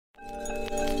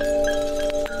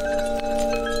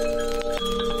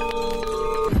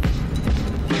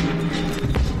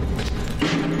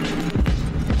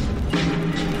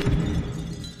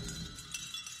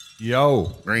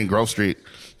Yo. Green Grove Street.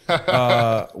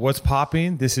 What's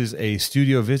popping? This is a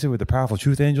studio visit with the Powerful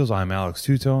Truth Angels. I'm Alex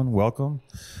Two-Tone. Welcome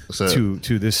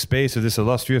to this space of this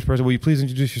illustrious person. Will you please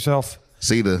introduce yourself?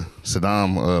 SIDA,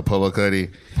 SIDAM, Polo,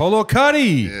 Cutty. Polo,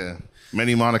 Cutty. Yeah.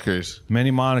 Many monikers.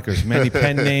 Many monikers. Many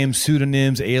pen names,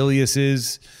 pseudonyms,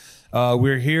 aliases.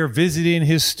 We're here visiting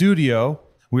his studio.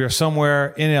 We are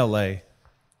somewhere in LA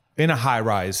in a high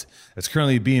rise that's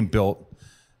currently being built.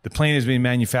 The plane is being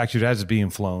manufactured as it's being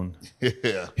flown.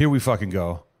 Yeah. Here we fucking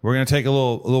go. We're gonna take a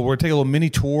little mini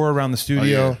tour around the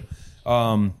studio.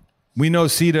 Oh, yeah. We know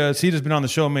SIDA. SIDA's been on the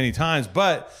show many times,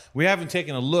 but we haven't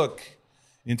taken a look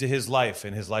into his life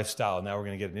and his lifestyle. Now we're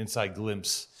gonna get an inside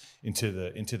glimpse into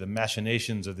the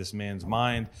machinations of this man's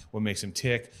mind. What makes him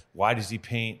tick? Why does he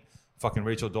paint fucking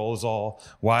Rachel Dolezal?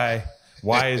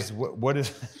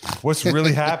 What's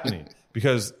really happening?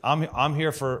 Because I'm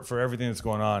here for everything that's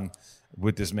going on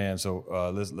with this man.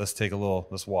 So let's take a little,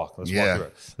 let's walk through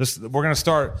it. We're gonna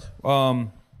start. So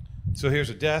here's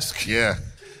a desk. Yeah.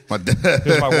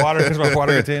 Here's my water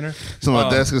container. So my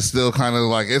desk is still kind of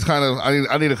like, it's kind of,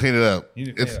 I need to clean it up.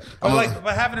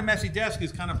 But having a messy desk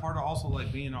is kind of part of also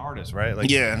like being an artist, right? Like,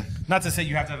 yeah. Not to say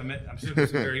you have to have I'm sure there's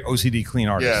a very OCD clean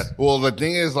artist. Yeah. Well, the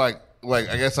thing is like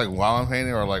I guess like while I'm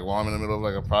painting or like while I'm in the middle of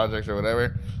like a project or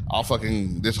whatever, I'll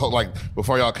fucking, this whole, like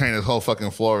before y'all came, this whole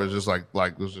fucking floor is just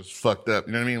like was just fucked up.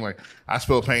 You know what I mean? Like I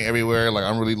spill paint everywhere. Like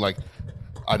I'm really like,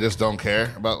 I just don't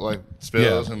care about like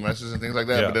spills and messes and things like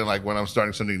that. Yeah. But then like when I'm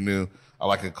starting something new, I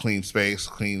like a clean space,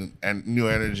 clean and new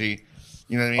energy.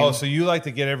 You know what I mean? Oh, so you like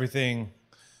to get everything.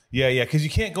 Yeah. Because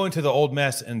you can't go into the old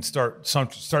mess and start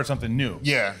something new.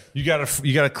 Yeah. You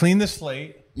gotta clean the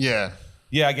slate. Yeah.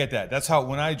 Yeah, I get that. That's how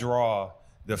when I draw,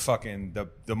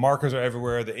 the markers are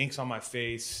everywhere. The ink's on my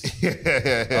face.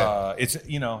 Yeah. It's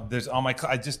there's on my.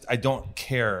 I don't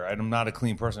care. I'm not a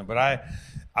clean person. But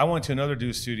I went to another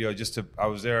dude's studio I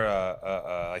was there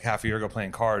like half a year ago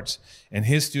playing cards, and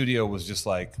his studio was just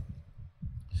like.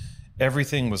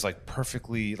 Everything was like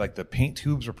perfectly, like the paint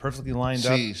tubes were perfectly lined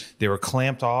up. They were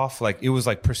clamped off. Like it was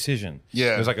like precision.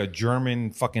 Yeah. It was like a German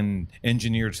fucking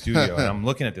engineered studio. And I'm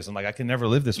looking at this. I'm like, I can never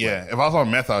live this way. Yeah. If I was on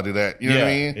meth, I'd do that. You know what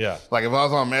I mean? Yeah. Like if I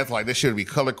was on meth, like this should be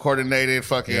color coordinated,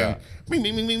 fucking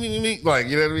me. Like,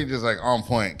 you know what I mean? Just like on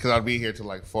point. Cause I'd be here till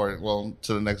like to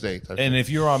the next day. And if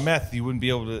you were on meth, you wouldn't be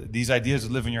able to, these ideas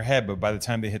would live in your head, but by the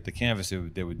time they hit the canvas,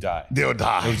 they would die. They would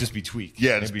die. It would just be tweaked.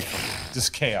 Yeah. It'd be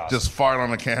just chaos. Just fart on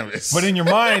the canvas. But in your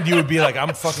mind, you would be like,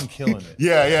 I'm fucking killing it.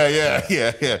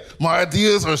 Yeah. My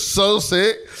ideas are so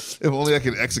sick. If only I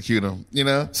could execute them, you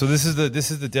know? So this is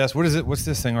the desk. What is it? What's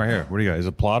this thing right here? What do you got? Is it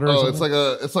a plotter or something?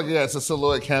 It's a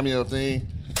silhouette cameo thing.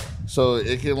 So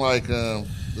it can like, I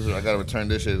gotta return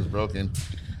this shit, it's broken.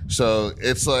 So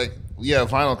it's like,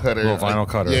 vinyl cutter. Little vinyl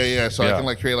cutter. Yeah. So I can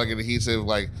like create like an adhesive,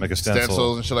 like a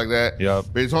stencils and shit like that. Yeah.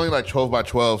 But it's only like 12 by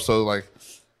 12. So like,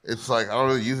 it's like, I don't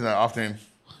really use it that often.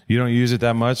 You don't use it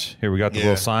that much? Here, we got the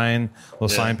little sign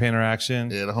painter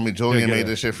action. Yeah, the homie Julian made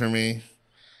this shit for me.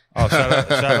 Oh,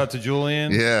 shout out to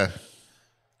Julian. Yeah.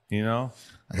 You know?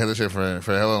 I had this shit for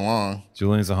hella long.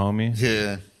 Julian's a homie?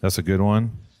 Yeah. That's a good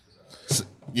one.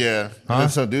 Yeah. Huh? And then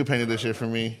some dude painted this shit for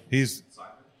me. He's...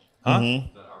 Huh? Mm-hmm.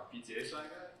 Is that our PTA sign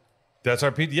guy? That's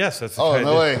our PTA. Yes, that's the guy. Oh,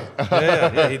 no way.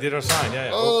 Yeah, he did our sign. Yeah.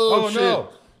 Oh, shit.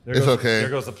 No. It's okay. There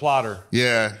goes the plotter.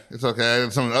 Yeah, it's okay.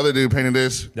 Some other dude painted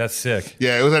this. That's sick.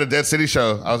 Yeah, it was at a Dead City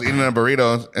show. I was eating a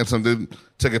burrito, and some dude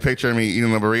took a picture of me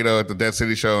eating a burrito at the Dead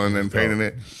City show, and then painted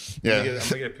it. Yeah, I'm gonna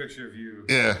get a picture of you.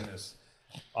 Yeah,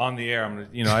 on the air. I'm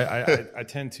gonna. I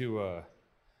tend to.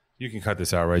 You can cut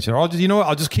this out, right? Or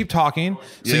I'll just keep talking,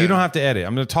 so you don't have to edit.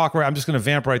 I'm going to talk. I'm just going to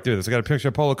vamp right through this. I got a picture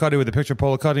of Polo Cutty with a picture of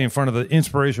Polo Cutty in front of the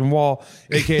inspiration wall,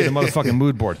 aka the motherfucking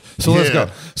mood board. So let's go.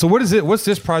 So what is it? What's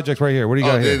this project right here? What do you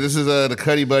got here? This is the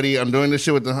Cutty Buddy. I'm doing this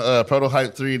shit with the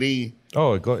Prototype 3D.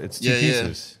 Oh, it's two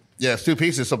pieces. Yeah, it's two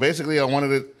pieces. So basically, I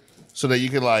wanted it so that you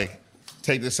could like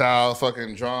take this out,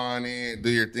 fucking draw on it,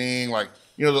 do your thing, like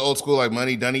the old school like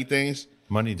Money Dunny things.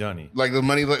 Money Dunny. Like the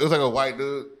money, it was like a white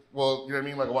dude. Well, you know what I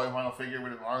mean? Like a white vinyl figure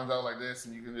with his arms out like this,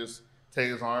 and you can just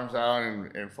take his arms out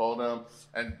and fold them.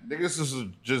 And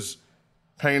niggas just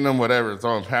painting them, whatever,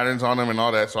 throwing patterns on them and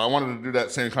all that. So I wanted to do that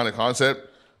same kind of concept,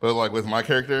 but like with my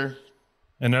character.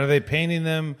 And are they painting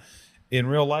them in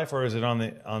real life, or is it on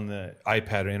the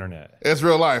iPad or internet? It's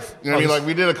real life. You know what I mean? Like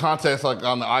we did a contest like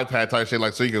on the iPad type shit,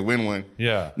 like so you could win one.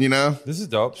 Yeah. You know? This is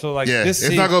dope. So like it's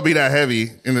not gonna be that heavy.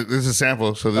 And this is a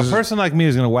sample. So a person like me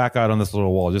is gonna whack out on this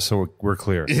little wall, just so we're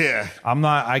clear. Yeah.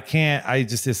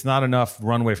 It's not enough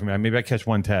runway for me. Maybe I catch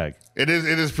one tag. It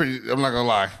is pretty, I'm not gonna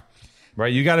lie.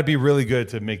 Right, you got to be really good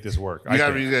to make this work. You got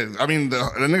to be good. I mean, the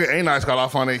nigga A-Nice got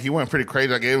off on it. He went pretty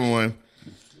crazy. I gave him one.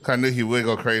 I knew he would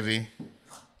go crazy.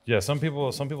 Yeah, some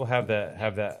people have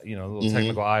that little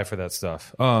technical eye for that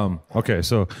stuff. Okay,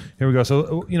 so here we go.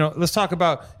 So let's talk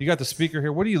about, you got the speaker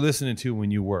here. What are you listening to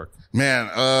when you work? Man,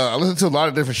 I listen to a lot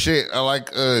of different shit. I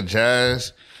like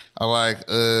jazz. I like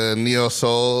neo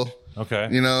soul. Okay.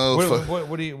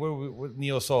 What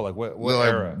neo soul, like what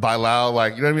era? By Loud,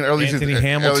 like, you know what I mean? Early Anthony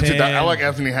Hamilton. I like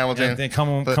Anthony Hamilton. Anthony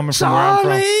coming from where I'm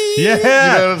from.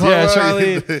 Yeah,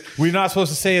 Charlie. We're not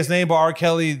supposed to say his name, but R.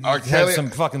 Kelly had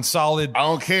some fucking solid. I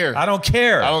don't care. I don't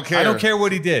care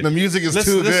what he did. The music is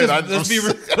too good. Let's be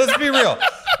real.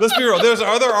 Let's be real. There's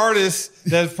other artists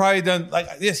that have probably done like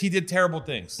yes, he did terrible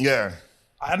things. Yeah.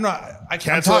 I don't know.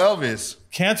 Cancel Elvis.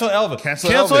 Cancel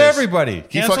everybody.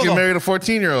 He fucking married a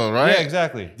 14-year-old, right? Yeah,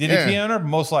 exactly. Did he pee on her?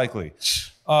 Most likely.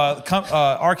 R.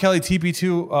 Kelly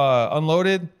TP2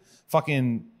 Unloaded.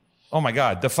 Fucking, oh my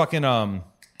God. The fucking,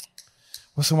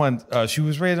 what's the one? She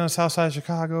was raised on the south side of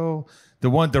Chicago.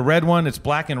 The red one, it's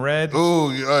black and red.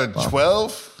 Ooh,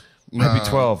 12? Maybe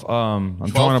 12. I'm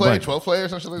drawing a blank. 12 play or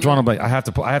something like that? Drawing a blank. I have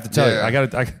to tell you.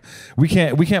 We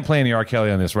can't play any R.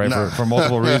 Kelly on this, right? No. For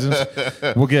multiple reasons.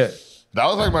 We'll get. That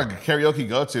was like my karaoke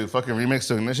go-to. Fucking remix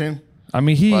to Ignition. I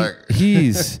mean,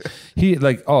 it's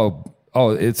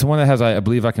the one that has I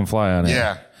Believe I Can Fly on it.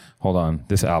 Yeah. Hold on.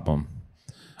 This album.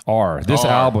 This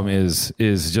album is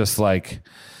just like,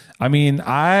 I mean,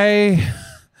 I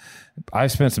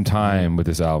spent some time with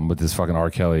this album, with this fucking R.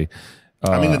 Kelly.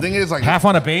 I mean, the thing is, like, Half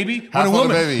on a Baby. When a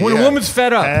woman's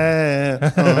fed up,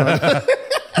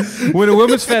 when a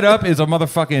woman's fed up is a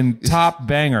motherfucking top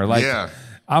banger. Like,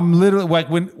 I'm literally like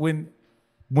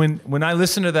when I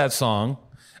listen to that song,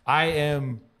 I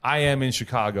am in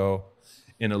Chicago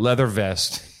in a leather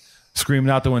vest, screaming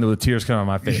out the window with tears coming on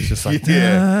my face, just like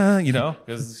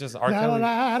because it's just R. Kelly.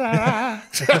 That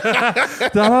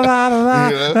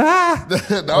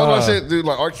was my shit, dude.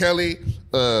 Like R. Kelly.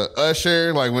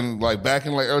 Usher, like when, like back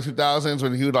in like early 2000s,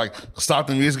 when he would like stop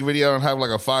the music video and have like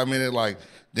a 5-minute like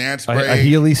dance break, a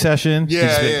Healy session.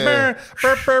 Yeah.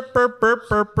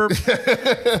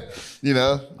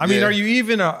 I mean, are you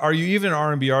even an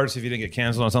R&B artist if you didn't get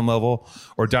canceled on some level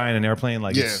or die in an airplane?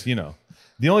 Like,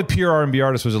 the only pure R&B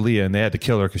artist was Aaliyah, and they had to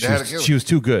kill her because she was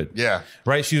too good. Yeah.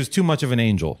 Right? She was too much of an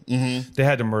angel. Mm-hmm. They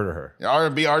had to murder her.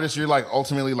 R&B artist, you're like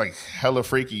ultimately like hella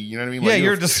freaky. You know what I mean? Like,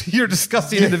 you're a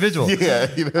disgusting individual. Yeah.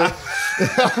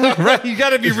 Right? You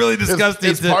got to be really disgusting.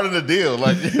 It's part of the deal.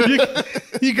 Like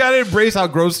you got to embrace how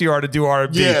gross you are to do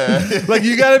R&B. Yeah. Like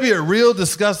you got to be a real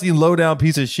disgusting, low down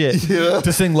piece of shit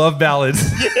to sing love ballads.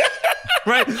 Yeah.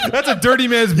 Right? That's a dirty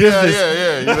man's business.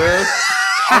 Yeah.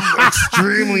 I'm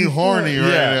extremely horny right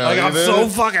now. Like, I'm so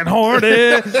fucking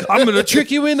horny. I'm going to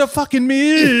trick you into fucking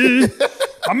me. I'm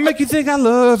going to make you think I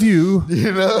love you.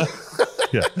 Yeah.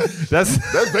 That's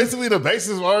basically the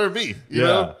basis of R&B. You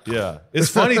know? Yeah. It's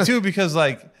funny, too, because,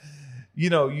 like,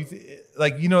 in the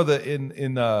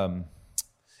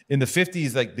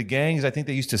 50s, like, the gangs, I think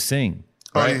they used to sing.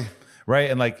 Right? Oh, yeah. Right?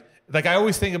 And, like I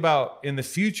always think about, in the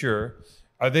future,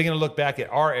 are they going to look back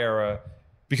at our era?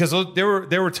 Because there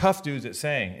were tough dudes that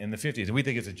sang in the 50s, and we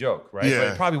think it's a joke, right? Yeah. But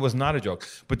it probably was not a joke.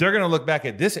 But they're going to look back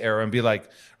at this era and be like,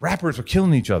 rappers were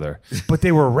killing each other, but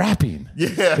they were rapping.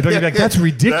 Yeah. They're be like, that's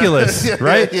ridiculous,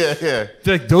 right? Yeah.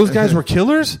 Like, those guys were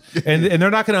killers? And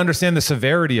they're not going to understand the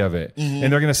severity of it. Mm-hmm.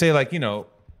 And they're going to say, like,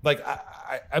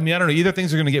 I mean, I don't know. Either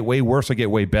things are going to get way worse or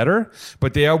get way better,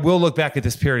 but they will look back at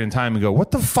this period in time and go,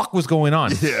 what the fuck was going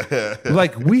on? Yeah.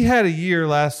 Like, we had a year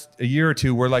or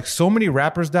two where, like, so many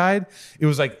rappers died. It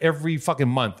was like every fucking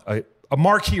month, a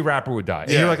marquee rapper would die.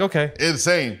 And you're like, okay.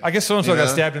 Insane. I guess so-and-so got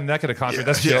stabbed in the neck at a concert.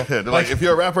 That's chill. Yeah. Like, if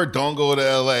you're a rapper, don't go to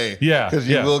LA. Yeah. Because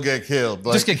you will get killed.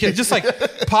 Like, just get killed. Just like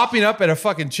popping up at a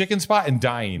fucking chicken spot and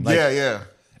dying. Like,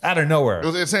 out of nowhere. It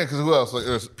was insane because who else? Like,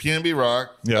 it was PNB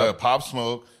Rock, Pop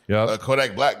Smoke. Yep.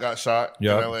 Kodak Black got shot in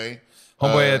LA.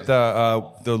 Homeboy at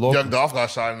the local. Young Dolph got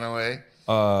shot in LA.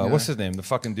 What's his name? The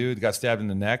fucking dude got stabbed in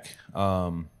the neck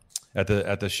at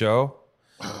the show.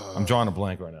 I'm drawing a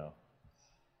blank right now.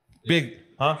 Big,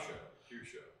 huh? Huge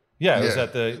show. Yeah, it was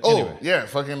at the. Anyway.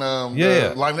 Fucking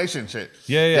the Live Nation shit.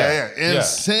 Yeah.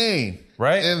 Insane,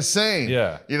 right? Insane.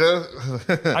 Yeah. You know.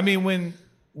 I mean,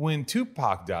 when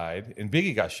Tupac died and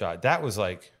Biggie got shot, that was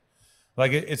like.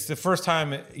 Like, it's the first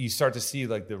time you start to see,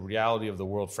 like, the reality of the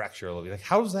world fracture a little bit. Like,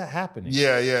 how is that happening?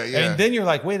 Yeah. And then you're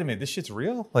like, wait a minute, this shit's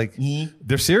real? Like,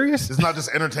 they're serious? It's not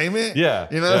just entertainment? Yeah.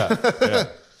 You know? Yeah.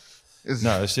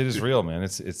 No, this shit is real, man.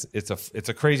 It's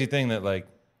a crazy thing that, like,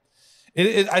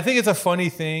 I think it's a funny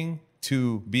thing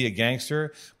to be a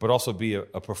gangster, but also be a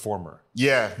performer.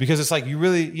 Yeah. Because it's like you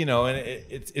really, you know, and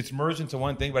it's merged into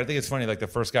one thing. But I think it's funny, like the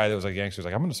first guy that was like gangster was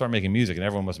like, I'm going to start making music. And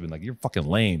everyone must have been like, you're fucking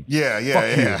lame. Yeah,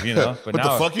 Fuck you know? But what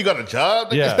now, the fuck? You got a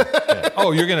job? Yeah.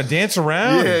 Oh, you're going to dance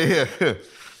around? Yeah.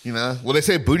 You know, well, they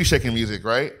say booty shaking music,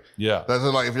 right? Yeah. That's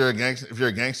like if you're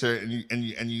a gangster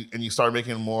and you start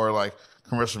making more like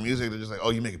commercial music, they're just like, oh,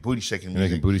 you making booty shaking music. You're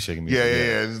making booty shaking music.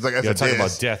 Yeah. It's like, that's talk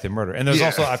about death and murder. And there's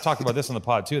also, I've talked about this on the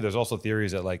pod too. There's also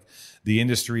theories that like the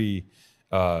industry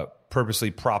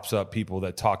purposely props up people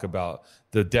that talk about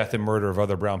the death and murder of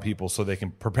other brown people so they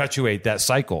can perpetuate that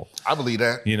cycle. I believe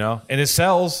that. You know, and it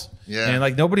sells. Yeah. And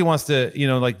like nobody wants to, you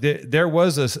know, like there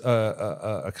was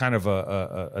a kind of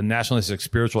a nationalistic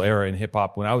spiritual era in hip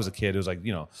hop when I was a kid. It was like,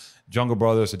 you know, Jungle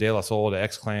Brothers, the De La Soul, the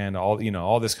X-Clan,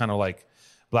 all this kind of like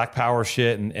Black Power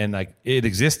shit, and like it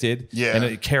existed. Yeah.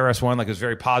 And KRS-One, like it was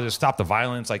very positive, stop the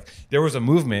violence. Like there was a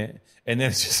movement, and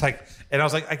then it's just like, and I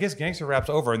was like, I guess gangster rap's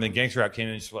over, and then gangster rap came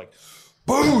in and just like,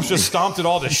 boom, just stomped it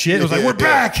all to shit. It was like, we're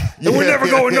back, and we're never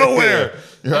going nowhere.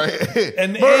 Right?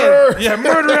 And murder,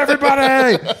 murder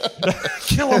everybody,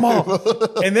 kill them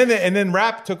all. And then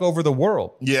rap took over the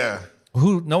world. Yeah.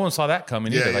 Who no one saw that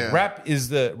coming either. Like yeah.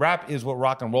 rap is what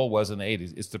rock and roll was in the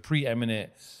 80s. It's the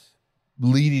preeminent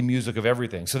leading music of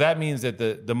everything. So that means that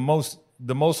the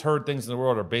most heard things in the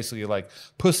world are basically like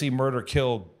pussy, murder,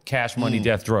 kill, cash, money,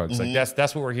 death, drugs. Like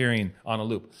that's what we're hearing on a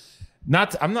loop.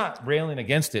 I'm not railing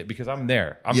against it because I'm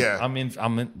there. I'm in.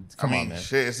 Come on, man.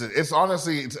 Shit, it's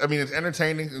honestly, it's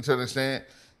entertaining to an extent.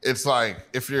 It's like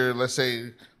if you're, let's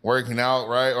say, working out,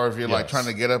 right? Or if you're like trying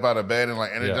to get up out of bed and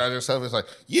like energize yourself, it's like,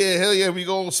 yeah, hell yeah, we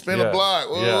go spin a block.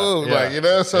 Whoa, like, you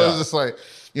know? So it's just like,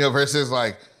 you know, versus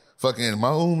like fucking my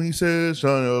homie says, you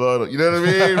know what I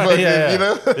mean? Fucking, you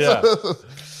know?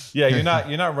 Yeah,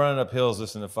 you're not running up hills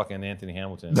listening to fucking Anthony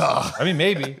Hamilton. Nah. I mean,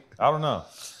 maybe. I don't know.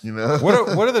 You know?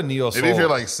 What are the neo soul? Maybe if you're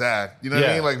like sad. You know what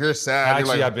I mean? Like if you're sad, actually,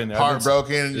 you're like I've been there.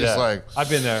 heartbroken and just like I've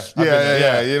been there.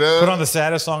 Yeah, you know? Put on the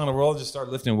saddest song in the world, just start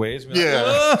lifting weights. Like, you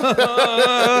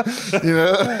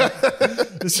know?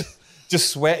 just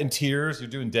sweat and tears.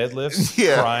 You're doing deadlifts,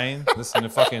 crying, listening to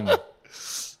fucking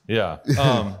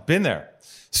been there.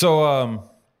 So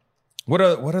what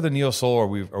are the neo soul are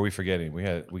we forgetting?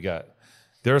 We got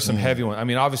there are some heavy ones. I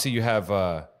mean, obviously you have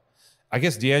I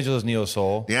guess D'Angelo's neo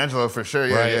soul. D'Angelo for sure,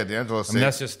 yeah. D'Angelo's sick.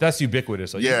 I mean, that's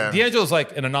ubiquitous. Like, D'Angelo's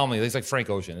like an anomaly. He's like Frank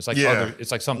Ocean. It's like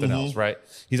it's like something else, right?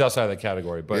 He's outside of that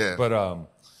category. But I'm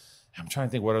trying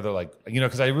to think what other like, you know,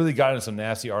 because I really got into some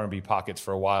nasty R&B pockets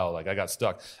for a while. Like I got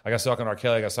stuck on R.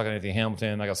 Kelly. I got stuck on Anthony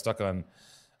Hamilton. I got stuck on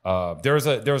there was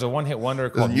a one hit wonder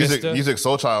called Music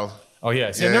Soul Child. Oh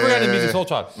yeah, see, I never got into Music Soul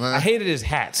Child. I hated his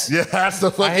hats. Yeah, that's the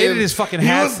fucking. I hated his fucking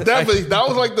hats. Definitely, that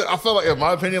was like I felt like, in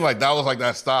my opinion, like that was like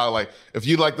that style. Like if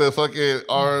you like the fucking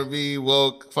R&B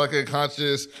woke, fucking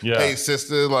conscious, hey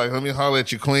sister, like let me holler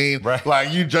at you, queen. Right.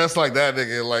 Like you just like that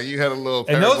nigga. Like you had a little.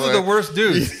 And those are the worst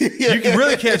dudes. You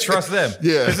really can't trust them.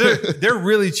 Yeah, because they're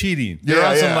really cheating. They're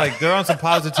on some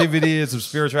positivity and some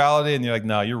spirituality, and you're like,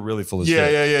 no, you're really full of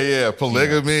shit. Yeah.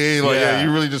 Polygamy, like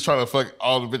you really just trying to fuck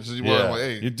all the bitches you want. I'm like,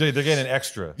 hey, they're getting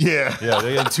extra. Yeah,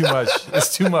 they're getting too much.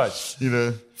 It's too much. You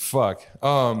know, fuck.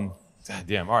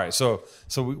 Damn. All right, so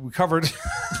we covered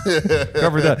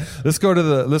that. Let's go to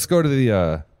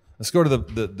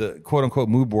the quote unquote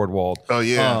mood board, Walt. Oh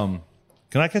yeah.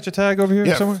 Can I catch a tag over here?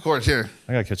 Yeah, somewhere? of course. Here.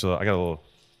 I got a little.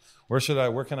 Where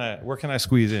can I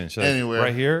squeeze in? Should Anywhere.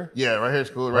 Right here? Yeah, right here's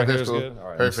cool. Right here's cool. Good. All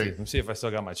right, perfect. Let me see if I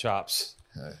still got my chops.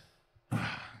 Okay.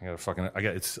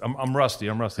 I'm rusty.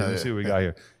 Let me see what we got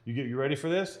here. You ready for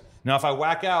this? Now, if I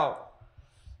whack out,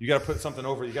 you got to put something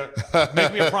over. You got to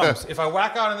make me a promise. If I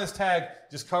whack out on this tag,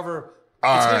 just cover.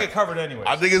 It's gonna get covered anyway.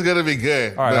 I think it's gonna be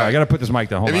good. All right. I got to put this mic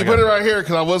down. Hold if you put it right here,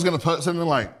 because I was gonna put something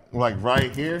like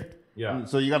right here. Yeah.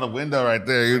 So you got a window right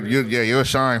there. You'll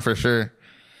shine for sure.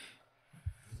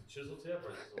 Chisel tip?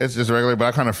 Or it's just regular, but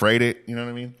I kind of frayed it. You know what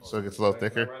I mean? So it gets a little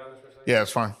thicker. Yeah,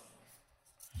 it's fine.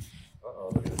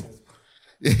 Look at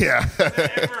this. Yeah.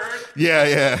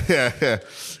 Yeah.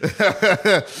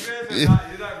 You're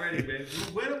not ready, man.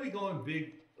 When are we going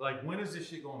big? Like, when is this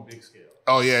shit going big scale?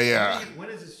 Oh, yeah. When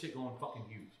is this shit going fucking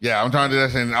huge? Yeah, I'm trying to do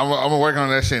that shit. I'm working on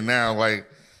that shit now. Like,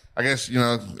 I guess, you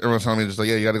know, everyone's telling me just like,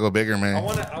 you got to go bigger, man. I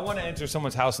want to enter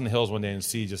someone's house in the hills one day and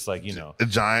see just like, you know, a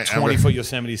giant 20-foot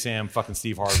Yosemite Sam, fucking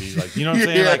Steve Harvey. Like, you know what I'm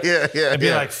saying? Yeah. And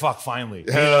be like, fuck, finally.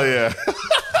 Hell yeah.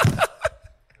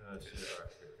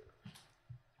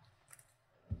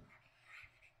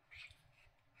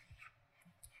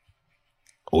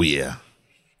 Oh, yeah.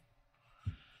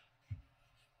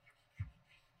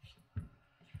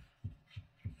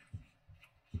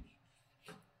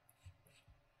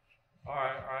 All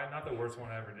right. Not the worst. first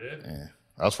one I ever did. Yeah,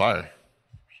 that was fire.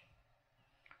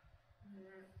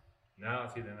 No,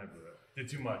 see, then I blew it. Did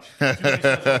too much.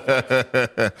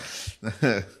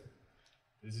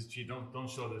 This is cheat. Don't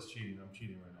show this cheating. I'm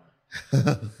cheating right now.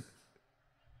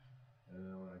 And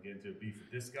then when I get into a beef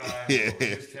with this guy,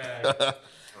 this tag.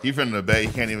 You from the Bay? You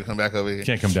can't even come back over here.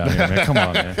 Can't come down here, man. Come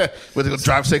on, man. We're gonna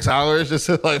drive 6 hours just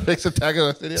to like fix a tag in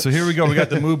the studio. So here we go. We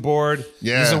got the mood board.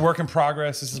 Yeah, this is a work in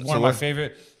progress. This is one of my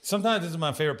favorite. Sometimes this is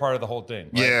my favorite part of the whole thing.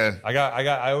 Right? Yeah,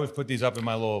 I always put these up in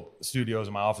my little studios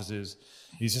in my offices.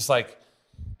 He's just like,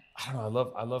 I don't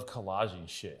know. I love collaging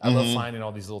shit. I love finding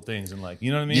all these little things and like,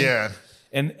 you know what I mean? Yeah.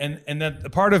 And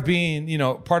that part of being,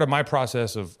 part of my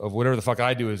process of whatever the fuck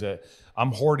I do is that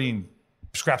I'm hoarding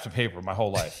scraps of paper my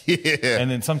whole life. Yeah.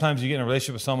 And then sometimes you get in a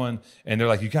relationship with someone and they're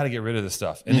like, you got to get rid of this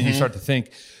stuff. And then you start to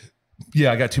think,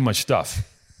 yeah, I got too much stuff.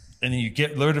 And then you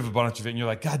get rid of a bunch of it and you're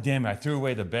like, God damn it, I threw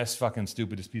away the best fucking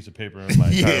stupidest piece of paper in my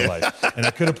entire life. And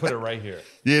I could have put it right here.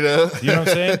 You know what I'm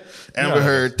saying? Amber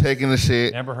Heard taking the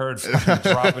shit. Amber Heard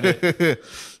fucking dropping it.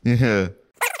 Yeah.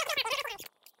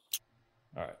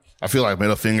 All right. I feel like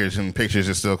middle fingers in pictures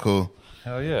is still cool.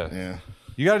 Hell yeah. Yeah.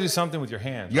 You got to do something with your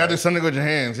hands. You got to do something with your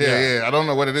hands. Yeah. I don't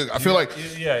know what it is. I feel like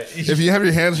if you have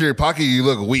your hands in your pocket, you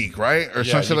look weak, right? Or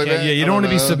some shit like that. Yeah, you don't want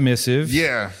to be submissive.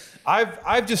 Yeah.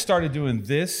 I've just started doing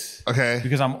this. Okay.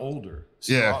 Because I'm older.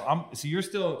 So yeah. So you're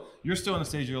still in a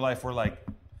stage of your life where like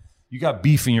you got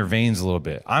beef in your veins a little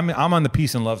bit. I'm on the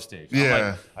peace and love stage. Yeah. I'm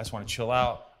like, I just want to chill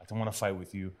out. I don't want to fight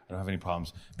with you. I don't have any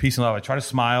problems. Peace and love. I try to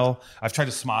smile. I've tried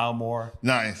to smile more.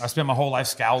 Nice. I spent my whole life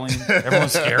scowling.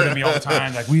 Everyone's scared of me all the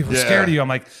time. Like, we're scared of you. I'm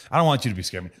like, I don't want you to be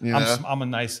scared of me. I'm a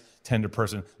nice, tender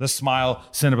person. Let's smile,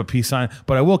 send up a peace sign,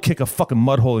 but I will kick a fucking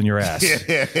mud hole in your ass.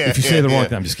 If you say the wrong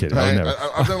thing. I'm just kidding. Right. Never.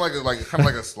 I've done like kind of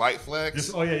like a slight flex. This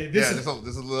is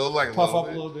a little like puff up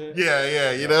a little bit.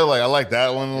 Yeah. You know, like I like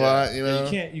that one a lot. You know,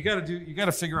 you got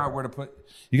to figure out where to put.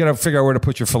 You got to figure out where to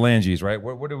put your phalanges, right?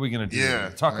 What are we gonna do? Yeah,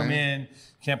 tuck them in.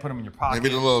 Can't put them in your pocket.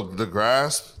 Maybe the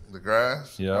grasp.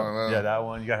 Yeah, I don't know. That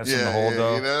one. You got to have something to hold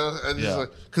though. You know, and just like,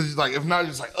 because like if not, you're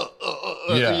just like,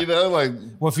 yeah. You know, like.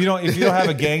 Well, if you don't have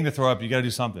a gang to throw up, you got to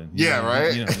do something.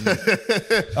 Right.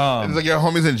 It's like your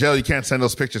homies in jail. You can't send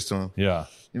those pictures to them. Yeah.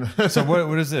 You know? So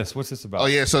what is this? What's this about? Oh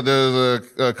yeah, so there's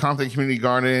a Compton Community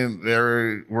Garden. They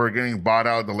were getting bought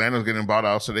out. The land was getting bought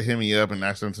out, so they hit me up and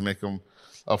asked them to make them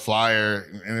a flyer.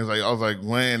 And it's like, I was like,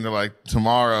 when? They're like,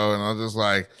 tomorrow. And I was just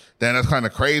like, damn, that's kind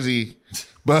of crazy.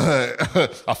 But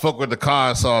I fuck with the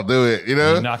cause, so I'll do it. You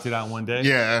know, you knocked it out in one day.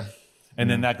 Yeah, and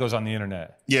then that goes on the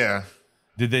internet. Yeah.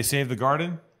 Did they save the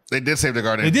garden? They did save the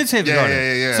garden. They did save the garden.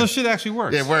 Yeah. So shit actually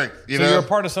works. Yeah, it worked. So you're a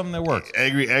part of something that works.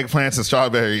 Angry eggplants and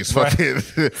strawberries. Right.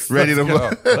 Fucking ready to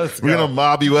go. We're gonna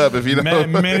mob you up if you know.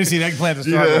 Menacing eggplants and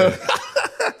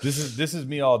strawberries. This is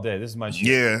me all day. This is my shit.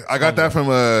 Yeah, I got that from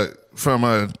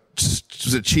a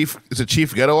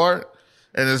Chief Ghetto Art.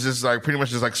 And it's just like pretty much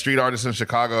just like street artists in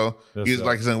Chicago. He's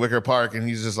in Wicker Park, and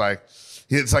he's just like,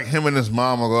 it's like him and his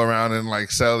mom will go around and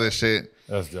like sell this shit.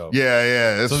 That's dope.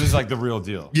 Yeah. So this is like the real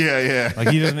deal. Yeah. Like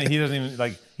he doesn't even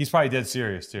like, he's probably dead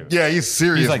serious too. Yeah, he's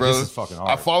serious, he's like, bro. This is fucking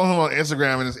hard. I follow him on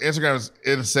Instagram, and his Instagram is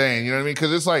insane. You know what I mean?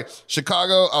 Because it's like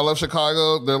Chicago. I love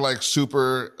Chicago. They're like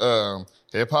super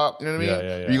hip hop, you know what I mean?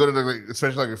 Yeah. You go to the,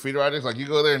 especially like graffiti writers, like you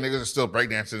go there and niggas are still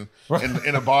breakdancing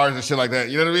in the bars and shit like that.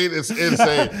 You know what I mean? It's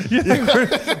insane.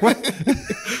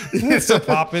 It's still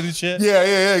popping and shit.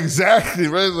 Yeah, exactly.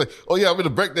 Bro. It's like, oh yeah, I'm in the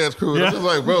breakdance crew. And I'm just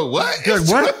like, bro, what? Like,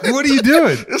 what are you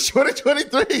doing? It's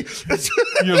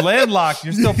 2023. You're landlocked.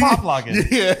 You're still pop locking.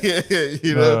 Yeah.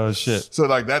 You know? Oh shit. So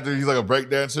like that dude, he's like a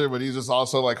breakdancer, but he's just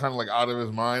also like kind of like out of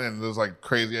his mind, and there's like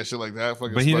crazy ass shit like that.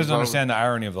 But he doesn't understand the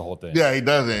irony of the whole thing. Yeah, he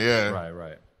doesn't. Yeah.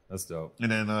 Right. That's dope.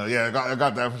 And then I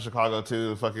got that from Chicago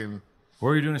too. Fucking. What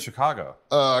were you doing in Chicago?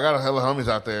 I got a hella homies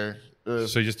out there.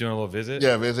 So you're just doing a little visit?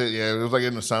 Yeah, visit. Yeah, it was like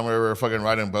in the summer. We were fucking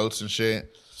riding boats and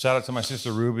shit. Shout out to my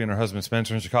sister Ruby and her husband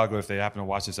Spencer in Chicago if they happen to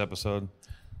watch this episode.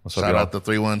 Shout out to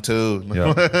 312.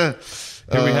 Yeah.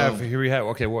 Here we have.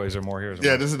 Okay, what is there more here?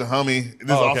 This is the homie. This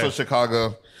is also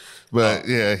Chicago. But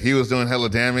yeah, he was doing hella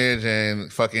damage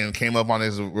and fucking came up on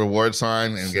his reward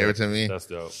sign and gave it to me. That's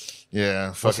dope. Yeah.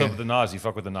 What's up with the Nas? You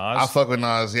fuck with the Nas? I fuck with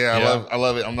Nas. Yeah. I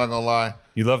love it. I'm not gonna lie.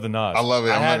 You love the Nas. I love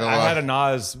it. I'm not gonna lie. I had a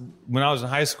Nas when I was in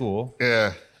high school.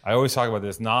 Yeah. I always talk about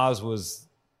this.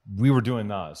 We were doing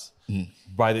Nas.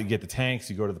 Get the tanks,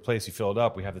 you go to the place, you fill it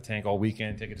up. We have the tank all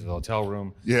weekend, take it to the hotel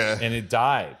room. Yeah. And it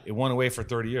died. It went away for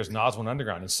 30 years. Nas went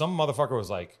underground. And some motherfucker was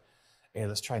like, hey,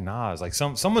 let's try Nas. Like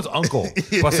someone's uncle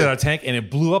busted out a tank and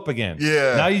it blew up again.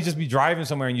 Yeah. Now you just be driving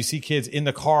somewhere and you see kids in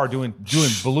the car doing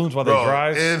balloons while they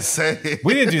drive. Insane.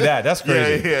 We didn't do that. That's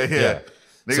crazy. Yeah.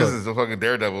 Niggas is the fucking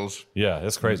daredevils. Yeah,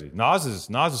 that's crazy. Nas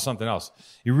is something else.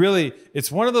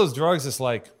 It's one of those drugs that's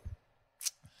like,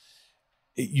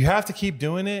 you have to keep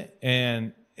doing it,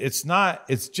 and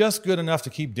it's just good enough to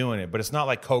keep doing it, but it's not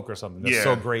like Coke or something that's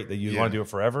so great that you want to do it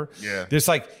forever. Yeah. There's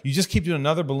like, you just keep doing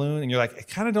another balloon and you're like, I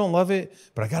kind of don't love it,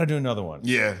 but I got to do another one.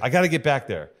 Yeah. I got to get back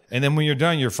there. And then when you're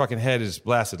done, your fucking head is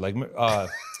blasted. Like,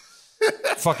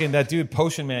 fucking that dude,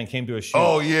 Potion Man, came to a shoot.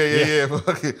 Oh, yeah.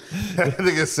 Fucking, that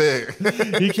nigga sick.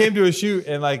 He came to a shoot,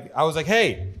 and like I was like,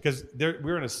 hey, because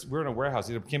we're in a warehouse.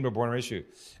 He came to a Born and Raised shoot,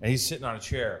 and he's sitting on a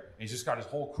chair, and he's just got his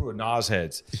whole crew of Nas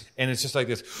heads, and it's just like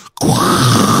this.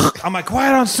 I'm like,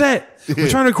 quiet on set. We're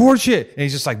trying to record shit, and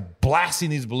he's just like blasting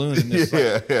these balloons, and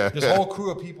this whole crew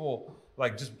of people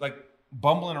just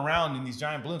bumbling around in these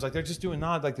giant balloons, like they're just doing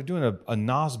Nas, like they're doing a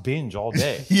Nas binge all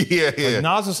day. Yeah. Like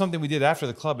Nas is something we did after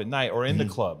the club at night or in the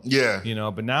club. Yeah.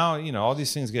 But now, all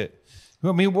these things get.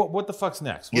 I mean, what the fuck's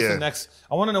next? What's the next?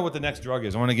 I want to know what the next drug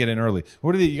is. I want to get in early.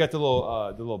 What are you got the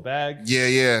little bag?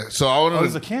 Yeah. So I wanted.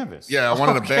 There's a canvas. Yeah, I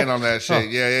wanted to ban on that shit.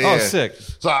 Yeah. Oh, sick.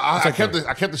 So I kept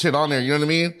the shit on there. You know what I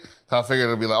mean? So I figured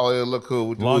it'd be like, oh, it'll look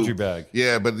cool. Laundry bag.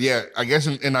 Yeah, but I guess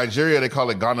in Nigeria they call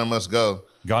it Ghana Must Go.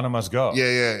 Ghana Must Go. Yeah.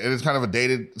 It is kind of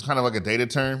like a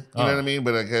dated term. You know what I mean?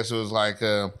 But I guess it was like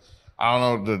I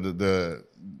don't know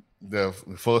the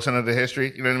full extent of the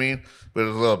history. You know what I mean? But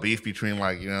there's a little beef between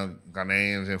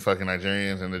Ghanaians and fucking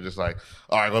Nigerians, and they're just like,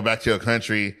 all right, go back to your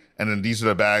country, and then these are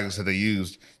the bags that they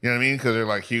used. You know what I mean? Because they're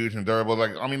like huge and durable.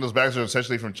 Like, I mean, those bags are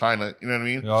essentially from China. You know what I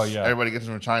mean? Oh yeah. Everybody gets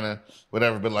them from China,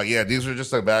 whatever. But these are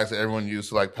just like bags that everyone used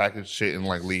to like package shit and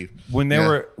like leave. When they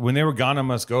were Ghana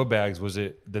Must Go bags, was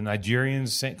it the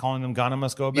Nigerians calling them Ghana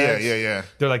Must Go bags? Yeah.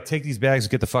 They're like, take these bags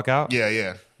and get the fuck out.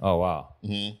 Yeah. Oh wow.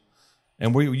 Mm-hmm.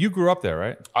 And you grew up there,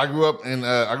 right? I grew up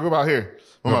out here.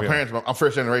 With my parents, I'm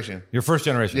first generation. You're first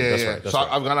generation. Yeah, that's yeah. Right. So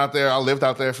I've gone out there. I lived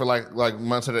out there for like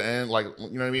months at the end. Like,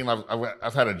 you know what I mean?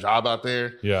 I've had a job out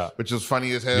there. Yeah. Which is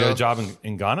funny as hell. You had a job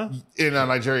in Ghana? In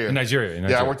Nigeria. In Nigeria.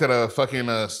 Yeah, I worked at a fucking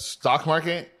stock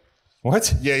market.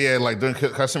 What? Yeah, like doing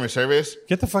customer service.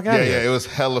 Get the fuck out of here. Yeah, it was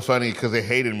hella funny because they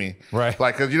hated me. Right.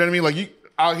 Like, because you know what I mean? Like, you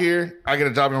out here, I get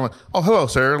a job and I'm like, oh, hello,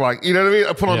 sir. Like, you know what I mean?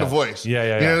 I put on the voice.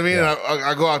 Yeah. You know what I mean? Yeah. And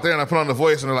I go out there and I put on the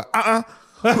voice and they're like,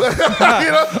 who's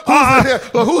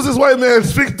this white man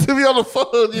speaking to me on the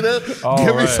phone?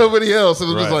 Give me somebody else.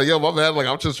 And it's just like, yo, my man, like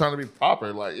I'm just trying to be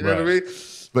proper, like you know what I mean.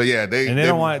 But yeah, they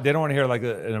don't want to hear like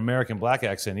an American black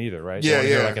accent either, right? Yeah, they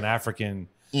hear like an African,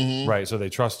 right? So they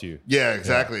trust you. Yeah,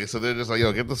 exactly. Yeah. So they're just like,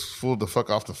 yo, get this fool the fuck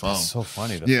off the phone. That's so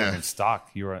funny. The fucking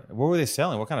stock what were they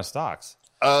selling? What kind of stocks?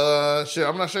 Shit,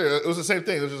 I'm not sure. It was the same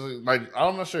thing. It was just like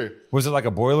I'm not sure. Was it like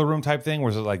a boiler room type thing?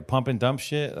 Was it like pump and dump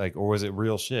shit? Like, or was it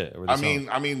real shit? I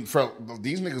mean, for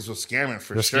these niggas was scamming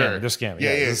for sure. They're scamming.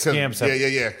 Yeah.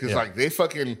 Scams. Yeah. Because like they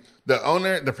fucking the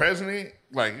owner, the president.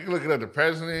 Like you look at the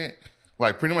president.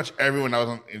 Like pretty much everyone that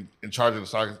was in charge of the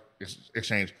stock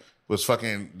exchange was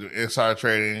fucking insider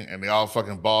trading, and they all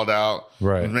fucking balled out.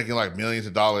 Right. Was making like millions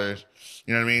of dollars.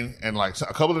 You know what I mean? And like a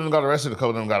couple of them got arrested, a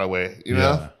couple of them got away. You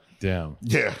know? Damn.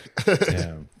 Yeah.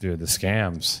 Damn. Dude, the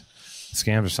scams.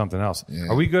 Scams are something else. Yeah.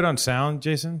 Are we good on sound,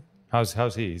 Jason? How's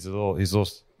he? He's a little these are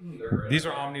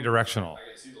omnidirectional. I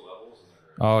can see the levels.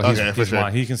 Oh,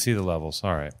 he can see the levels.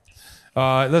 All right.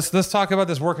 Let's talk about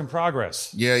this work in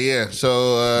progress. Yeah.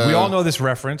 So we all know this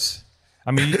reference. I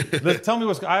mean, tell me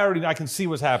I can see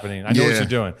what's happening. I know what you're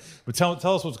doing. But tell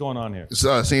us what's going on here.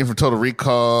 So scene from Total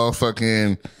Recall,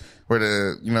 fucking where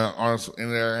the arms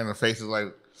in there and the face is like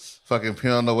fucking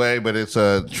peeling away, but it's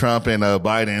Trump and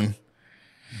Biden.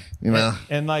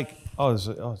 And like it's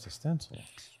a stencil.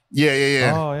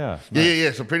 Yeah. Oh yeah. Nice.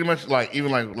 Yeah. So pretty much like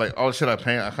even like all the shit I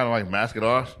paint, I kind of like mask it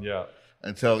off. Yeah.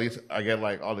 Until at least I get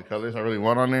like all the colors I really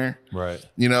want on there. Right.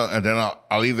 And then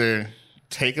I'll either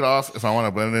take it off if I want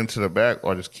to blend it into the back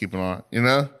or just keep it on.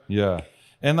 Yeah.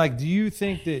 And like, do you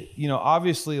think that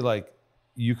obviously like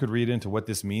you could read into what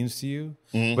this means to you,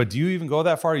 but do you even go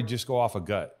that far? Or you just go off a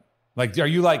gut? Like, are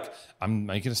you like, I'm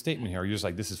making a statement here? Or you're just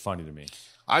like, this is funny to me?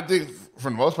 I think for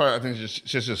the most part, I think it's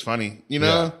just funny,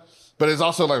 Yeah. But it's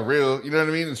also like real, you know what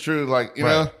I mean? It's true, like, you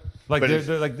know? Like,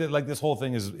 like this whole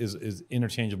thing is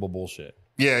interchangeable bullshit.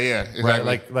 Yeah, exactly.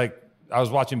 Right? Like I was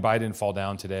watching Biden fall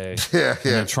down today. Yeah.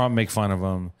 And then Trump make fun of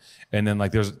him. And then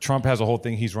like Trump has a whole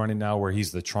thing he's running now where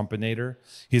he's the Trumpinator.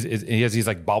 He has these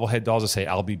like bobblehead dolls that say,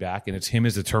 I'll be back. And it's him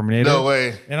as the Terminator. No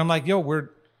way. And I'm like, yo, we're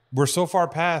so far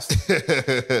past.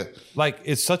 Like,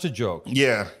 it's such a joke.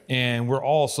 Yeah. And we're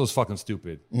all so fucking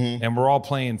stupid. And we're all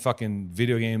playing fucking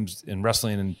video games and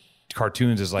wrestling and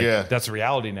cartoons is like that's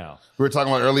reality now. We were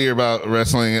talking about earlier about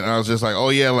wrestling, and I was just like, oh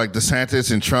yeah, like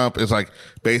DeSantis and Trump is like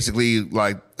basically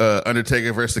like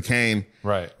Undertaker versus Kane,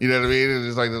 right? You know what I mean?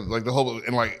 It's like the whole,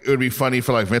 and like it would be funny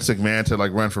for like Vince McMahon to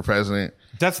like run for president.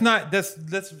 That's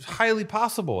highly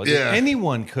possible. Yeah.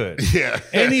 Anyone could. Yeah.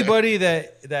 Anybody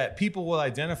that people will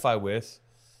identify with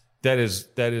that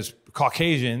is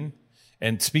Caucasian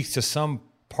and speaks to some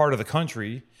part of the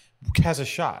country has a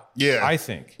shot. Yeah. I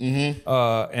think. Mm-hmm.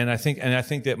 And I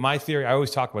think that my theory, I always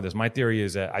talk about this. My theory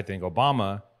is that I think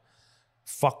Obama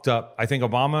fucked up. I think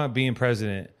Obama being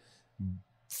president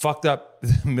fucked up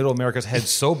middle America's head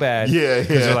so bad. Yeah,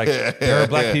 they're like, there are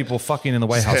black people fucking in the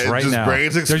White House right now.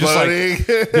 Brains exploding. Just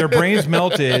like, their brains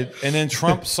melted. And then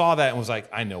Trump saw that and was like,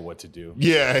 I know what to do.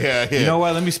 Yeah. You know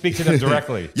what? Let me speak to them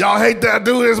directly. Y'all hate that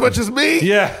dude as much as me?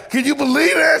 Yeah. Can you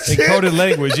believe that shit? Coded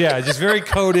language, yeah. Just very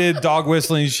coded, dog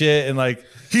whistling shit. And like,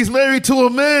 he's married to a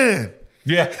man.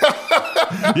 Yeah.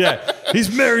 Yeah.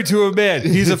 He's married to a man.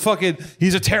 He's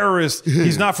a terrorist.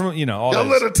 He's not from, all Y'all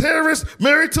let a terrorist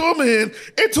married to a man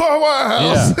into our White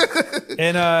House.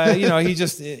 Yeah. And, he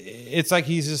just, it's like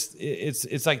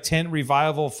it's like tent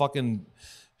revival fucking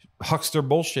huckster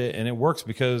bullshit. And it works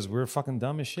because we're fucking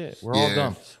dumb as shit. We're all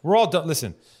dumb. We're all dumb.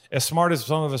 Listen, as smart as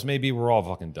some of us may be, we're all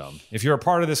fucking dumb. If you're a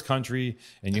part of this country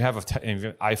and you have an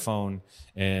iPhone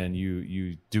and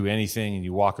you do anything and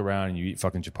you walk around and you eat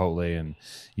fucking Chipotle and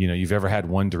you've ever had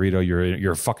one Dorito,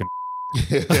 you're a fucking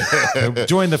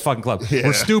join the fucking club. Yeah.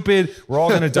 We're stupid. We're all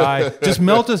gonna die. Just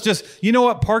melt us. Just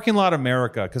parking lot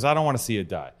America, because I don't want to see it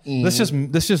die. Let's just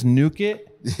nuke it.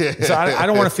 Yeah. So I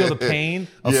don't want to feel the pain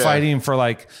of fighting for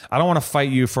I don't want to fight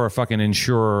you for a fucking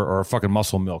Ensure or a fucking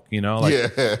Muscle Milk. I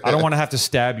don't want to have to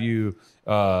stab you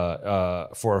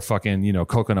for a fucking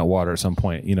coconut water at some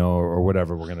point. Or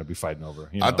whatever we're gonna be fighting over.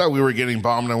 I thought we were getting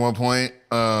bombed at one point.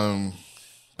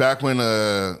 Back when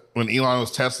Elon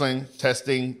was testing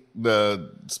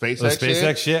the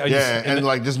SpaceX shit.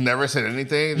 And just never said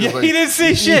anything. Yeah, he didn't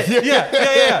say shit. Yeah.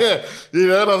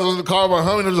 I was on the car with my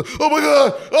homie and I was like, oh my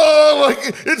God, oh,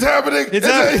 it's happening. It's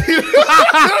happening.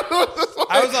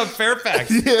 I was on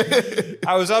Fairfax. Yeah.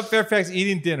 I was on Fairfax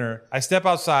eating dinner. I step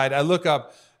outside. I look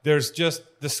up. There's just,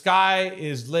 the sky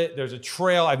is lit. There's a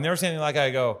trail. I've never seen anything like it.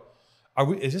 I go,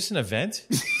 is this an event?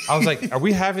 I was like, are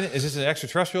we having it? Is this an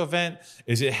extraterrestrial event?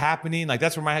 Is it happening?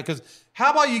 That's where my head, because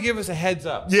how about you give us a heads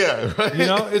up? Yeah. Right.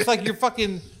 It's like you're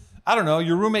fucking, I don't know,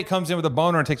 your roommate comes in with a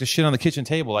boner and takes a shit on the kitchen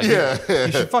table. He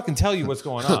should fucking tell you what's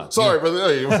going on. Sorry,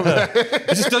 brother. It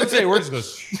just doesn't say a word, it just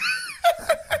goes,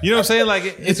 you know what I'm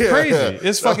saying? It's crazy.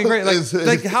 It's fucking great.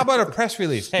 Like, how about a press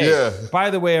release? Hey,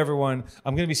 by the way, everyone,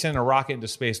 I'm going to be sending a rocket into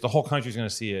space. The whole country's going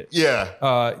to see it.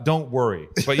 Yeah. Don't worry.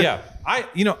 But yeah,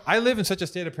 I live in such a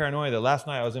state of paranoia that last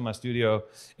night I was in my studio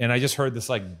and I just heard this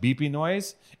beeping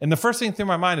noise. And the first thing through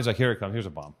my mind is here it comes. Here's a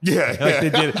bomb. Yeah.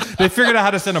 They did it. They figured out how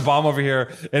to send a bomb over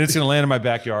here and it's going to land in my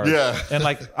backyard. Yeah. And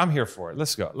I'm here for it.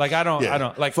 Let's go. I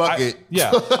don't fuck it.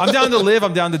 Yeah. I'm down to live.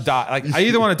 I'm down to die. I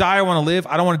either want to die or want to live.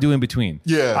 I don't want to do in between.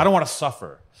 Yeah. I don't want to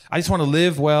suffer. I just want to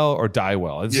live well or die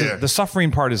well. The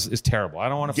suffering part is terrible. I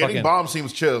don't want to Getting bombed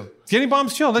seems chill. Getting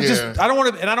bombs chill. I don't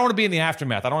want to be in the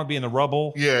aftermath. I don't want to be in the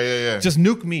rubble. Yeah. Just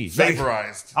nuke me.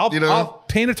 Vaporized. I'll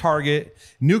paint a target,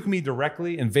 nuke me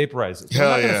directly, and vaporize it. I'm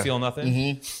not going to feel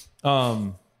nothing. Mm-hmm.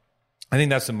 I think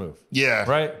that's the move. Yeah.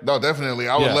 Right? No, definitely.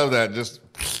 I would love that.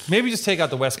 Maybe just take out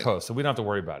the West Coast so we don't have to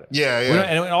worry about it. Yeah.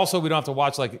 And also we don't have to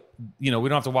watch we don't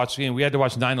have to watch, we had to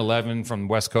watch 9/11 from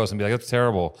West Coast and be like, that's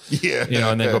terrible. Yeah.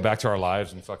 And then go back to our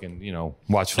lives and fucking,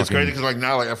 watch fucking. It's crazy because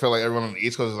now I feel like everyone on the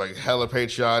East Coast is hella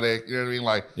patriotic. You know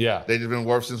what I mean? They just been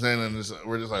warped since then and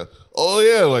we're just like, oh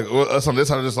yeah. Us on this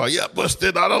side are just like, yeah, Bush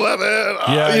did 9/11.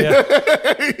 Yeah.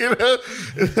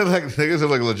 Niggas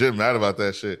are legit mad about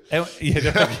that shit. And,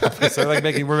 so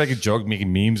we're making jokes,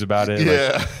 making memes about it.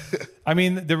 Yeah. I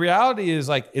mean, the reality is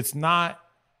I'm not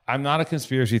a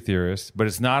conspiracy theorist, but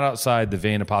it's not outside the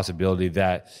vein of possibility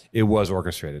that it was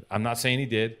orchestrated. I'm not saying he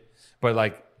did, but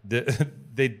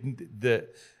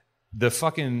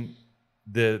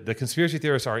the conspiracy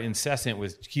theorists are incessant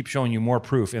with keep showing you more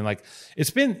proof. And it's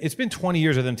been 20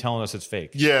 years of them telling us it's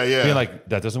fake. Yeah. Being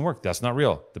that doesn't work. That's not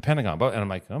real. The Pentagon. And I'm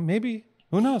like, oh, maybe.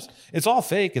 Who knows? It's all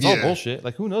fake. It's all bullshit.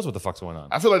 Who knows what the fuck's going on?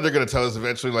 I feel like they're going to tell us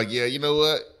eventually, you know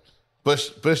what?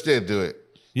 Bush did do it.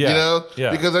 Yeah.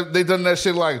 Because they've done that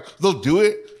shit they'll do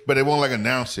it, but they won't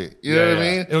announce it. You know what I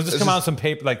mean? It'll just come out some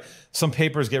paper, some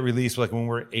papers get released when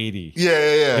we're 80.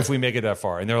 Yeah. If we make it that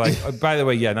far. And they're like, oh, by the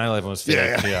way, 9/11 was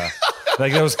fake. Yeah.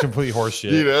 Like that was complete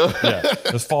horseshit. You know? Yeah.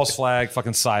 It was false flag,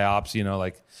 fucking psyops, you know,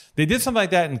 like they did something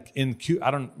like that in Cuba.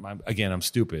 I'm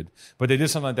stupid, but they did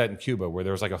something like that in Cuba where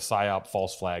there was like a psyop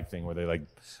false flag thing where they like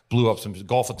blew up some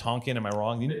Gulf of Tonkin. Am I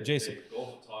wrong? You know, Jason? The Gulf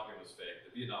of Tonkin was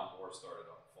fake. The Vietnam War started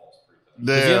on false pretenses.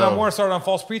 The Vietnam War started on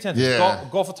false pretenses. Yeah.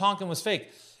 Gulf of Tonkin was fake.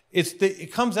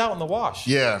 It comes out in the wash.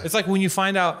 Yeah. It's like when you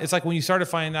find out. It's like when you started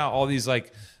finding out all these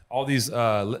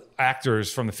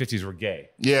actors from the 50s were gay.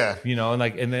 Yeah. You know,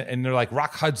 and they're like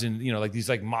Rock Hudson, you know, like these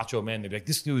like macho men. They're like,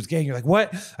 this dude is gay. And you're like,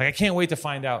 what? Like, I can't wait to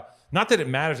find out. Not that it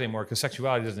matters anymore because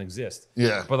sexuality doesn't exist.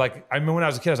 Yeah. But like, I remember when I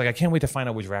was a kid, I was like, I can't wait to find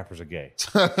out which rappers are gay.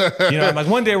 You know, I'm like,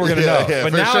 one day we're going to know. Yeah,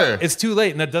 but for now sure. it's too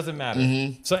late and that doesn't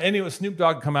matter. So anyway, Snoop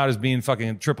Dogg would come out as being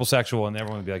fucking triple sexual and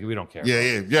everyone would be like, we don't care.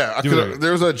 Yeah.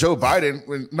 There was a Joe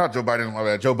Biden, not Joe Biden, my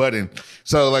bad, Joe Budden.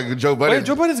 So like Joe Budden. Wait,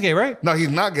 Joe Biden's gay, right? No, he's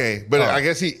not gay, but I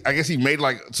guess he made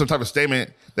like some type of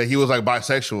statement that he was like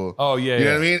bisexual. Oh yeah, you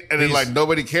know what I mean? And then like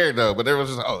nobody cared though, but everyone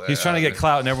was just like, oh, he's trying to get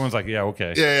clout, and everyone's like, yeah,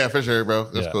 okay, yeah, for sure, bro,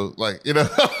 that's cool. Like, you know,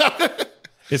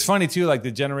 it's funny too. Like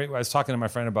I was talking to my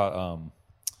friend about,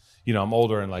 you know, I'm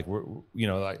older and like you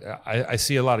know, like I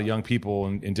see a lot of young people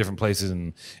in different places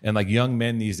and like young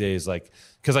men these days, like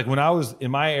because like when I was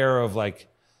in my era of like,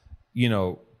 you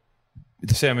know,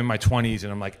 say I'm in my 20s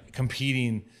and I'm like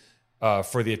competing.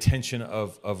 For the attention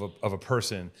of a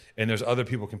person, and there's other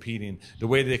people competing. The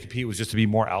way that they compete was just to be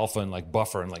more alpha and like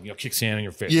buffer and like, you know, kick sand in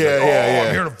your face. Yeah, like, yeah.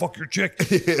 I'm here to fuck your chick.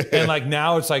 And like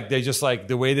now it's like they just like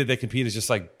the way that they compete is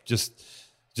just like just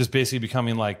basically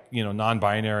becoming like, you know,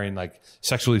 non-binary and like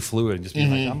sexually fluid and just being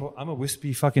like I'm a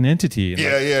wispy fucking entity. And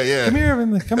yeah. Come here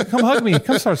and come hug me.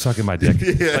 Come start sucking my dick.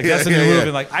 Like that's the new move.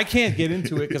 And like I can't get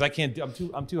into it because I can't.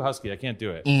 I'm too husky. I can't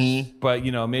do it. But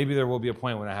you know, maybe there will be a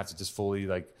point when I have to just fully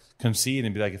like concede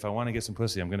and be like, if I want to get some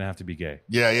pussy, I'm gonna have to be gay.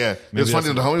 Yeah. It's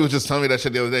funny. The homie was just telling me that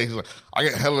shit the other day. He's like, I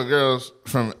get hella girls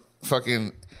from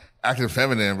fucking acting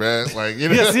feminine, bro. Like, you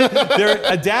know, yeah, see, they're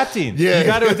adapting. Yeah, you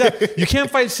got to adapt. You can't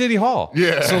fight City Hall.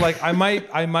 Yeah. So like, I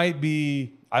might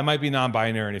be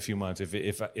non-binary in a few months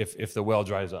if the well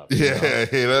dries up. Yeah,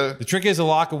 you know? The trick is to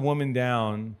lock a woman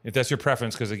down if that's your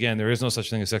preference, because again, there is no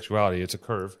such thing as sexuality. It's a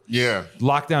curve. Yeah.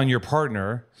 Lock down your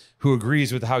partner who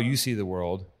agrees with how you see the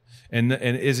world and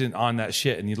isn't on that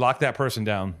shit, and you lock that person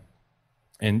down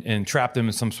and trap them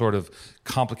in some sort of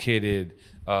complicated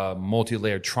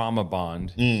multi-layered trauma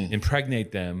bond,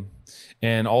 impregnate them,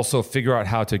 and also figure out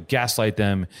how to gaslight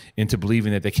them into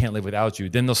believing that they can't live without you.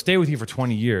 Then they'll stay with you for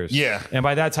 20 years. Yeah. And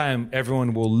by that time,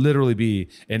 everyone will literally be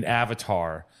an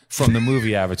avatar from the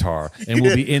movie Avatar, and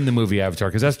we'll be in the movie Avatar,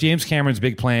 because that's James Cameron's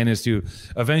big plan, is to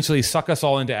eventually suck us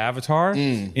all into Avatar,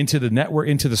 into the network,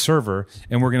 into the server,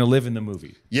 and we're going to live in the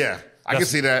movie. Yeah. I can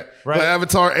see that. Right? Like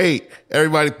Avatar 8,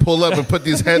 everybody pull up and put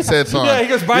these headsets on. Yeah, he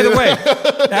goes, by the way,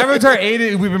 Avatar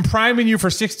 8, we've been priming you for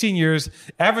 16 years.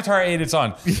 Avatar 8, it's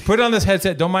on. Put on this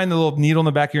headset. Don't mind the little needle in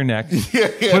the back of your neck.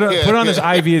 Put on this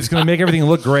IV. It's going to make everything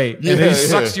look great. And then he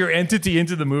sucks your entity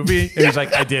into the movie, and he's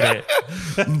like, I did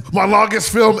it. My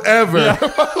longest film ever.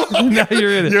 Now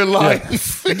you're in it. Your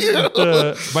life.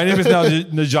 My name is now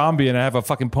Najambi, and I have a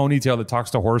fucking ponytail that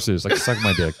talks to horses. Like, suck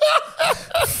my dick.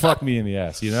 Fuck me in the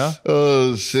ass, you know?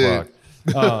 Oh shit!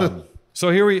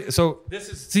 So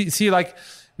this is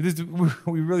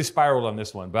we really spiraled on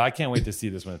this one, but I can't wait to see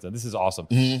this one. This is awesome.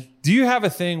 Do you have a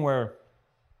thing where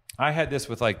I had this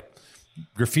with like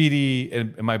graffiti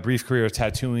in my brief career of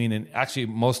tattooing, and actually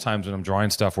most times when I'm drawing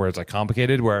stuff where it's like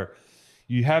complicated, where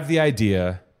you have the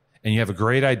idea and you have a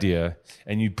great idea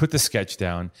and you put the sketch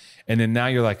down, and then now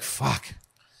you're like, fuck,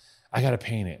 I gotta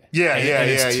paint it. And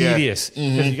it's tedious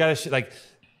because you gotta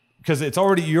because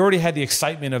you already had the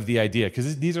excitement of the idea,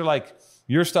 because these are like,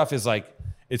 your stuff is like,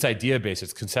 it's idea based,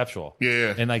 it's conceptual.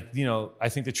 And like, you know, I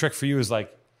think the trick for you is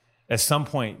like, at some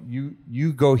point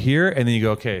you go here and then you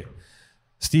go, okay,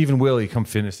 Steve and Willie, come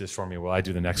finish this for me while I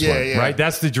do the next one. Right?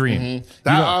 That's the dream.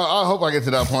 I hope I get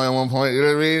to that point at one point. You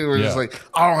know what I mean? Where it's just like,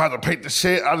 I don't have to paint the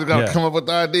shit. I just gotta come up with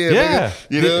the idea. Yeah. Nigga.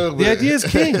 You know? The idea is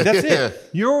king. That's it.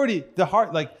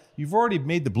 You've already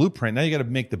made the blueprint. Now you got to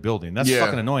make the building. That's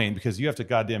fucking annoying, because you have to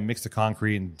goddamn mix the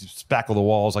concrete and spackle the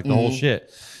walls, like the whole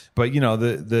shit. But you know,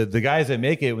 the guys that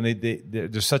make it, when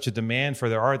there's such a demand for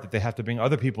their art that they have to bring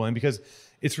other people in, because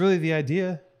it's really the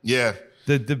idea. Yeah.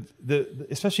 The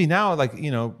especially now, like, you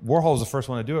know, Warhol's the first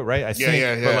one to do it, right? I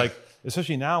think. But like,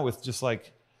 especially now with just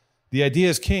like, the idea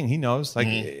is king. He knows. Like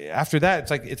after that,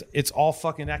 it's like it's all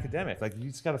fucking academic. Like,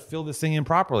 you just got to fill this thing in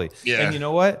properly. Yeah. And you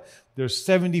know what? There's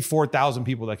 74,000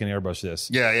 people that can airbrush this.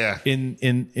 Yeah.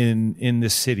 In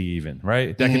this city, even,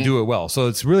 right? That can do it well. So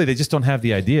it's really, they just don't have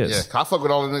the ideas. Yeah. I fuck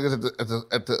with all the niggas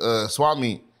at the swap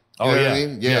meet. You know what I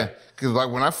mean? Yeah. Because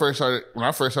like when I first started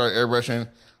airbrushing,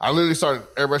 I literally started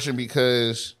airbrushing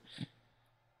because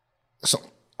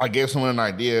I gave someone an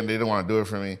idea and they didn't want to do it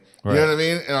for me. Right. You know what I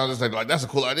mean? And I was just like, that's a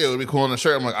cool idea. It would be cool on the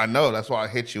shirt. I'm like, I know. That's why I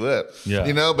hit you up. Yeah.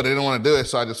 You know, but they didn't want to do it.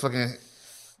 So I just fucking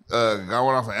got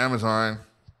one off of Amazon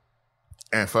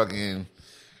and fucking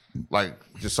like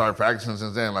just started practicing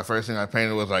since then. Like first thing I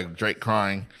painted was like Drake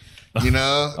crying, you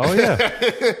know? Oh yeah.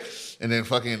 and then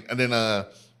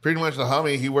pretty much the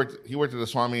homie, he worked at the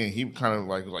Swami and he kind of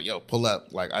like was like, yo, pull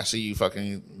up. Like I see you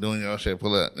fucking doing your shit,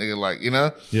 pull up. Nigga, like, you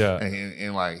know? Yeah.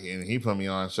 And he put me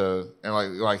on. So and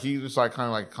like he just like kind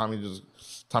of like taught me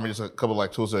just a couple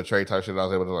like tools of the trade type shit that I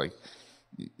was able to like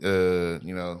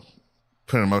you know,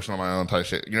 put an emotion on my own type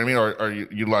shit. You know what I mean?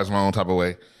 Or utilize my own type of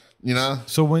way. You know?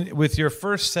 So with your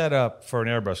first setup for an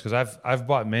airbrush, because I've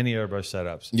bought many airbrush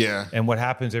setups. Yeah. And what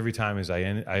happens every time is I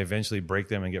eventually break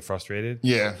them and get frustrated.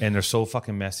 Yeah. And they're so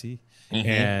fucking messy. Mm-hmm.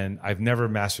 And I've never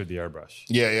mastered the airbrush.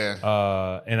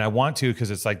 Yeah. And I want to because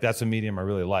it's like that's a medium I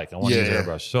really like. I want to use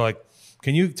airbrush. So like,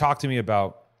 can you talk to me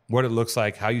about what it looks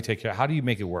like, how you take care, how do you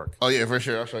make it work? Oh yeah, for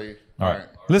sure. I'll show you. All right.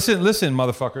 Listen,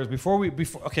 motherfuckers.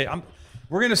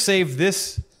 We're gonna save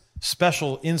this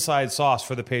special inside sauce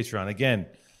for the Patreon again.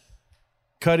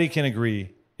 Cutty can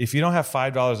agree. If you don't have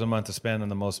 $5 a month to spend on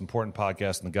the most important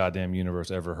podcast in the goddamn universe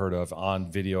ever heard of,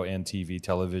 on video and TV,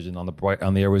 television, on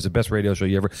the airways, the best radio show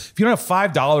you ever. If you don't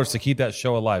have $5 to keep that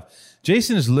show alive,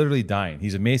 Jason is literally dying.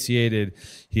 He's emaciated.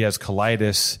 He has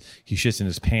colitis. He shits in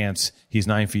his pants. He's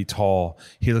 9 feet tall.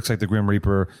 He looks like the Grim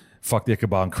Reaper. Fucked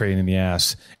Ichabod Crane in the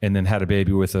ass, and then had a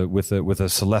baby with a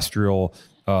celestial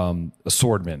a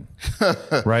swordman,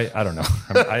 right? I don't know.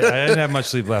 I didn't have much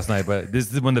sleep last night, but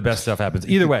this is when the best stuff happens.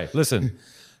 Either way, listen,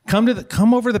 come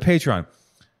over to the Patreon.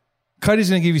 Cutty's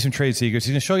going to give you some trade secrets.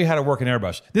 He's going to show you how to work an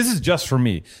airbrush. This is just for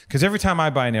me because every time I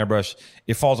buy an airbrush,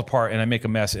 it falls apart and I make a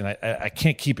mess, and I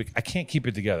can't keep it. I can't keep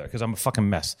it together because I'm a fucking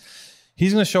mess.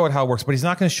 He's going to show it how it works, but he's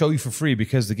not going to show you for free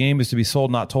because the game is to be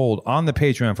sold, not told, on the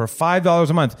Patreon for $5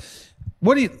 a month.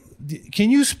 Can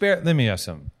you spare? Let me ask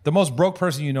him. The most broke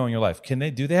person you know in your life. Do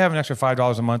they have an extra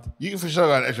 $5 a month? You can for sure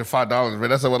got an extra $5, but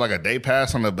that's like a day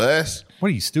pass on the bus. What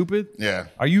are you, stupid? Yeah.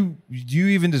 Do you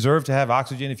even deserve to have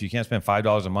oxygen if you can't spend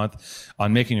 $5 a month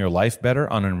on making your life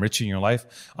better, on enriching your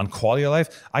life, on quality of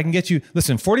life? I can get you.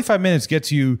 Listen, 45 minutes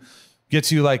gets you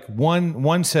like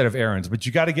one set of errands, but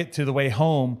you got to get to the way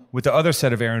home with the other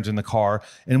set of errands in the car.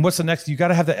 And what's the next? You got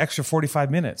to have the extra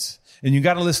 45 minutes. And you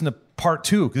got to listen to part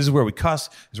 2, because this is where we cuss,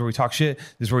 this is where we talk shit,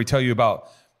 this is where we tell you about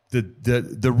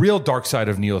the real dark side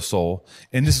of Neo Soul.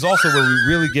 And this is also where we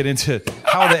really get into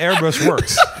how the airbrush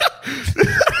works.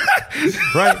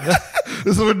 Right?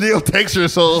 This is where Neo takes your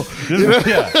soul. This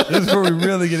is where we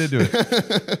really get into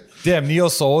it. Damn, Neo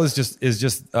Soul is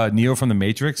just Neo from the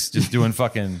Matrix, just doing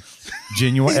fucking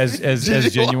genuine as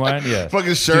genuine. Yeah,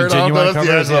 fucking shirt off. My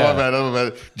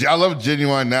bad. I love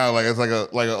Genuine now. Like it's like an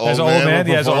old man.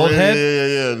 He has an old head.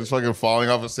 Yeah. Just fucking falling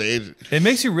off a stage. It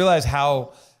makes you realize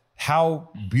how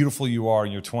beautiful you are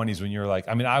in your 20s when you're like,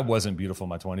 I mean, I wasn't beautiful in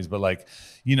my 20s, but like,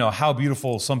 you know, how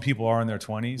beautiful some people are in their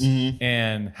 20s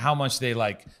and how much they're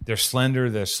slender,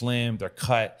 they're slim, they're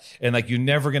cut. And like, you're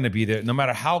never going to be there. No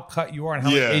matter how cut you are and how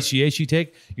much HGH you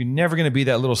take, you're never going to be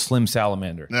that little slim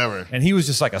salamander. Never. And he was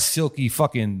just like a silky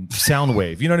fucking sound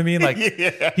wave. You know what I mean? Like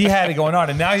he had it going on,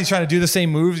 and now he's trying to do the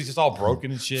same moves. He's just all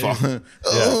broken and shit. So you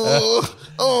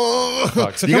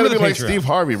got to be like Steve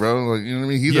Harvey, bro. Like, you know what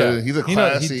I mean? He's a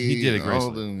classy. He did it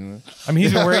gracefully. I mean,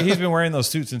 he's been wearing those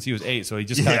suits since he was 8, so he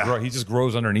just he just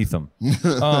grows underneath them.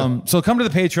 So come to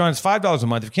the Patreon. It's $5 a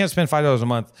month. If you can't spend $5 a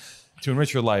month to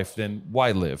enrich your life, then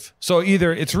why live? So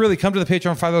either it's really come to the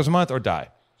Patreon $5 a month or die.